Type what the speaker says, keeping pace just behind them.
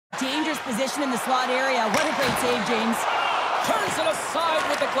Dangerous position in the slot area. What a great save, James. Turns it aside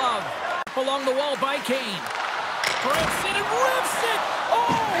with the glove. Along the wall by Kane. Grips it and rips it.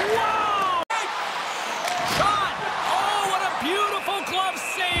 Oh, wow! Shot! Oh, what a beautiful glove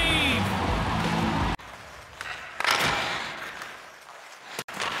save!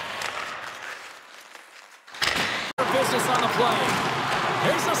 Business on the play.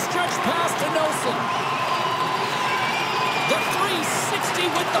 Here's a stretch pass to Nelson. The 360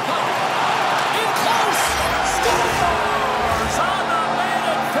 with the puck. In close. Scores on the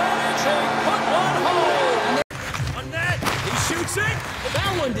minute finishing. Put one home. On net. He shoots it.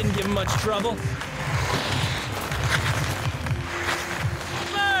 That one didn't give him much trouble.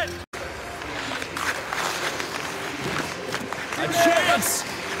 A chance.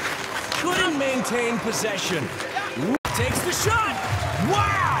 Couldn't maintain possession. Takes the shot.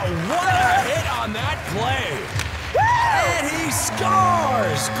 Wow, what a hit on that play. And he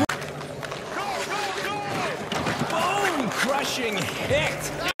scores. Bone-crushing hit.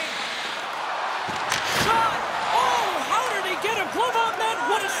 Shot. Oh, how did he get a glove on that?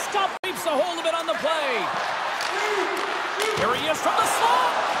 What a stop. Keeps a hold of it on the play. Here he is from the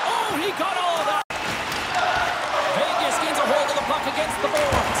slot. Oh, he got all of that. Vegas gains a hold of the puck against the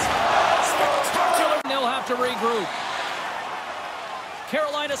boards. Spectacular. They'll have to regroup.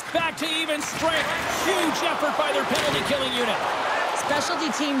 Carolina's back to even strength. Huge effort by their penalty-killing unit.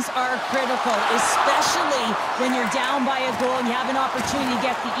 Specialty teams are critical, especially when you're down by a goal and you have an opportunity to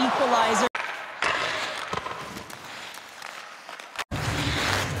get the equalizer.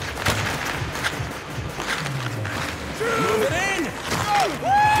 Move it in.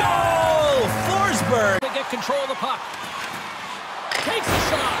 Goal! Forsberg. They get control of the puck. Takes the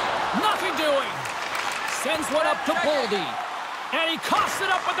shot. Nothing doing. Sends one up to Boldy. And he coughs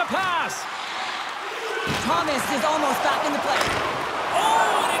it up with the pass. Thomas is almost back in the play.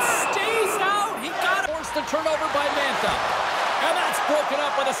 Oh, and it stays out. He got it. Forced the turnover by Mantha. And that's broken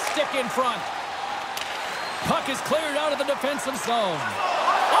up with a stick in front. Puck is cleared out of the defensive zone.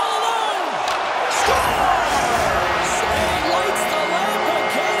 All alone. Scores! And lights the lamp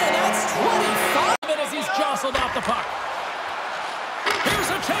again, and that's 25 as he's jostled out the puck. Here's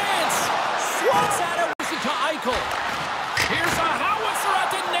a chance. Swats at it. To Eichel. Here's a howitzer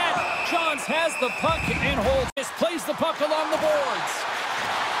at the net. Johns has the puck and holds. Displays the puck along the boards.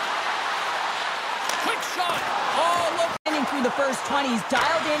 Quick shot. Oh, look. Through the first 20, he's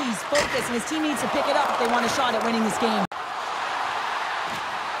dialed in, he's focused, and his team needs to pick it up if they want a shot at winning this game.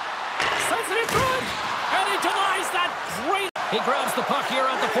 Sends it in front, and he denies that great. He grabs the puck here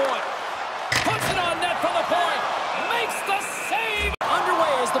at the point. Puts it on net from the point. Makes the save. Underway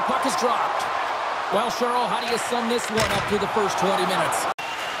as the puck is dropped. Well, Cheryl, how do you sum this one up through the first 20 minutes?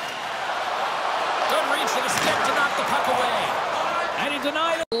 Good reach to the stick to knock the puck away. And he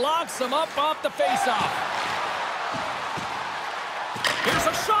denied it. Locks him up off the faceoff. Here's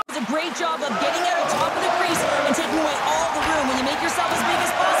a shot. It's a great job of getting out of top of the crease and taking away all the room. When you make yourself as big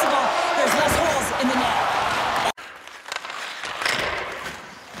as possible, there's less holes in the net.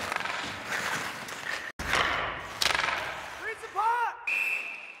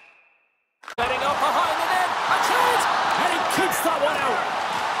 Setting up behind the net, a chance, and he keeps that one out.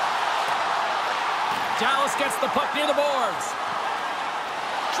 Dallas gets the puck near the boards.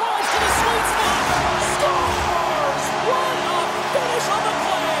 Drives to the sweet spot. Scores! What a finish on the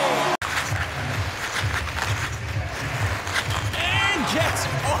play! And gets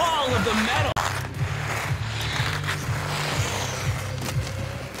all of the medal.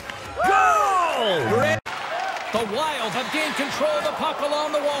 Goal! The Wild have gained control of the puck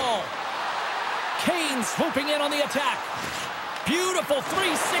along the wall. Kane swooping in on the attack. Beautiful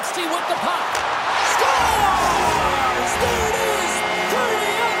 360 with the puck. Scores! There it is! 30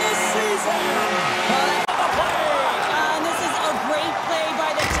 on this season! And this is a great play by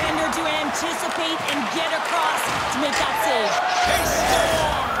the tender to anticipate and get across to make that save. He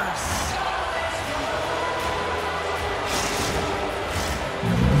scores!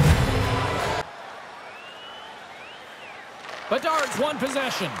 Bedard's won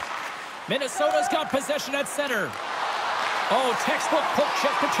possession. Minnesota's got possession at center. Oh, textbook poke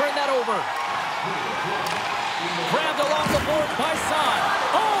check to turn that over. Grabbed along the board by Son.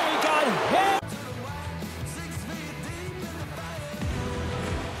 Oh, he got hit.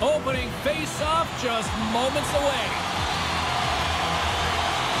 Opening face-off just moments away.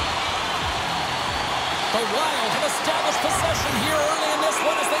 The Wild have established possession here early in this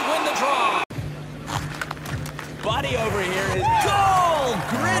one as they win the draw. Buddy over here is goal!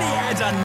 Gritty adds a